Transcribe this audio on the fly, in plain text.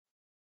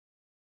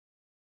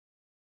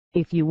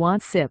If you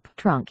want SIP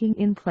trunking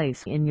in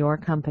place in your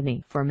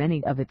company for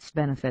many of its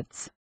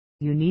benefits,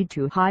 you need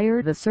to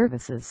hire the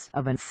services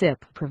of a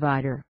SIP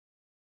provider.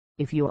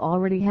 If you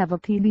already have a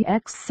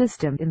PBX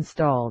system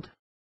installed,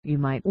 you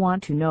might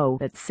want to know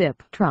that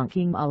SIP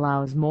trunking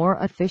allows more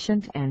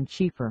efficient and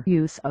cheaper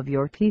use of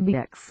your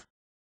PBX.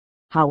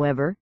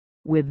 However,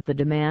 with the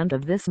demand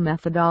of this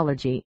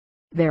methodology,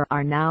 there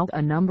are now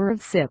a number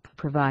of SIP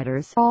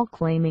providers all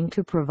claiming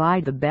to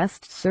provide the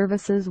best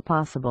services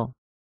possible.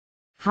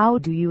 How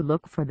do you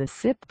look for the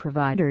SIP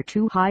provider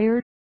to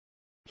hire?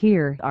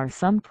 Here are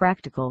some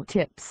practical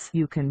tips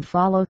you can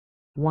follow.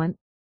 1.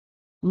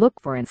 Look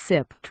for a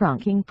SIP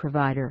trunking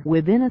provider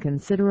within a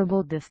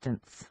considerable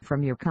distance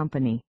from your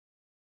company.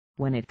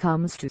 When it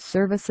comes to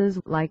services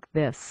like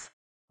this,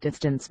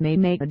 distance may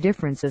make a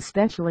difference,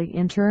 especially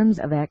in terms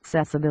of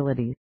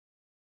accessibility.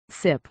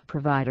 SIP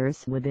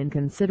providers within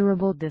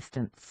considerable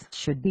distance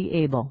should be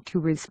able to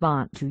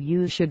respond to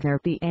you should there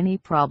be any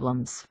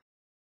problems.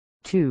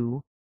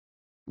 2.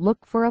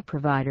 Look for a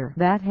provider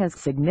that has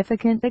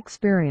significant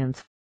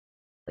experience.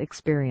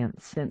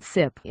 Experience in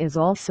SIP is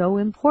also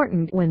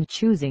important when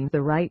choosing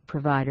the right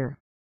provider.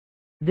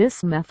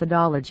 This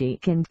methodology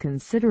can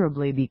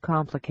considerably be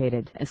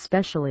complicated,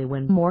 especially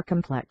when more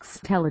complex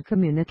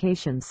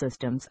telecommunication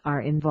systems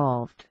are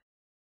involved.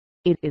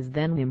 It is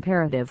then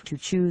imperative to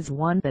choose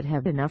one that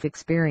has enough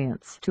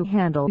experience to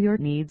handle your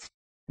needs,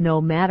 no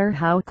matter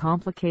how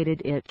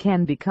complicated it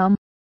can become.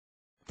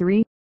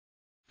 3.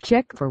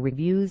 Check for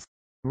reviews,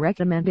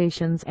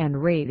 recommendations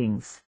and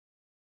ratings.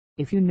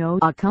 If you know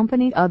a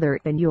company other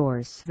than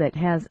yours that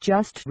has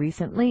just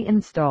recently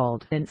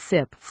installed a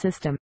SIP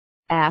system,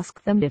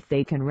 ask them if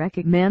they can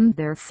recommend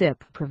their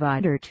SIP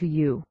provider to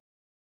you.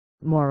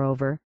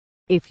 Moreover,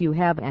 if you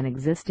have an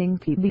existing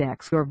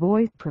PBX or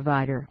VoIP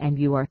provider and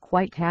you are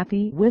quite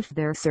happy with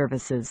their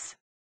services,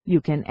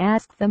 you can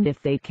ask them if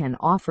they can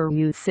offer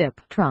you SIP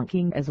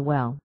trunking as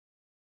well.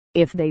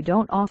 If they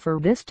don't offer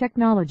this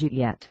technology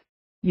yet,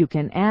 you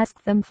can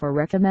ask them for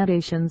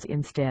recommendations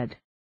instead.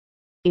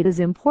 It is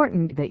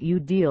important that you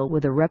deal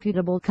with a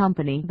reputable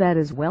company that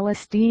is well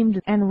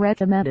esteemed and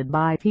recommended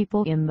by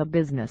people in the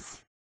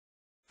business.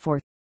 4.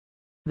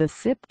 The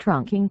SIP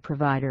trunking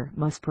provider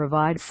must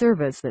provide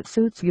service that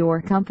suits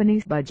your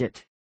company's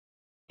budget.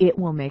 It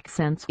will make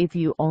sense if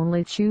you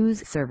only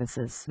choose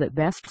services that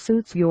best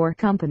suits your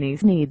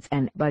company's needs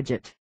and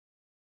budget.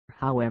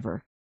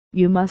 However,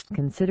 you must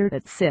consider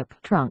that SIP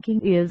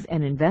trunking is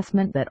an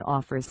investment that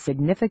offers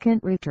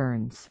significant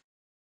returns.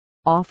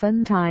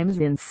 Oftentimes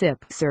in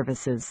SIP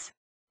services,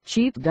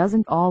 cheap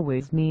doesn't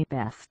always mean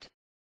best.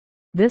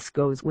 This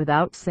goes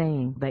without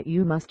saying, but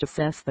you must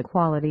assess the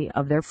quality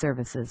of their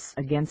services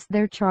against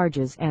their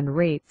charges and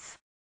rates.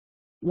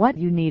 What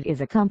you need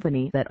is a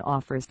company that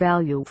offers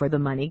value for the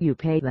money you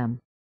pay them.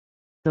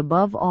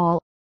 Above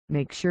all,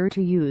 make sure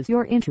to use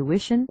your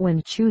intuition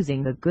when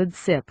choosing a good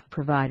SIP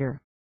provider.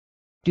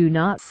 Do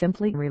not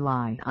simply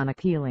rely on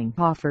appealing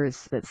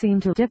offers that seem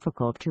too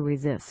difficult to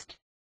resist.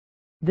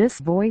 This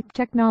VoIP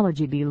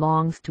technology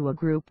belongs to a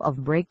group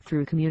of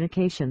breakthrough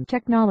communication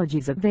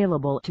technologies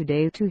available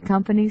today to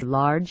companies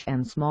large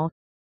and small.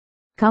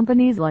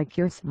 Companies like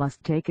yours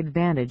must take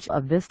advantage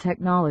of this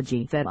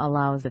technology that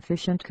allows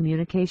efficient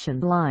communication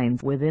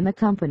lines within a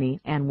company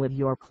and with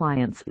your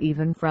clients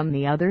even from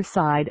the other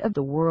side of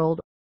the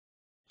world.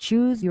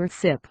 Choose your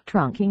SIP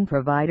trunking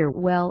provider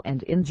well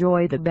and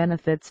enjoy the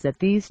benefits that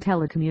these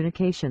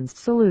telecommunications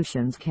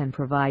solutions can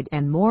provide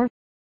and more.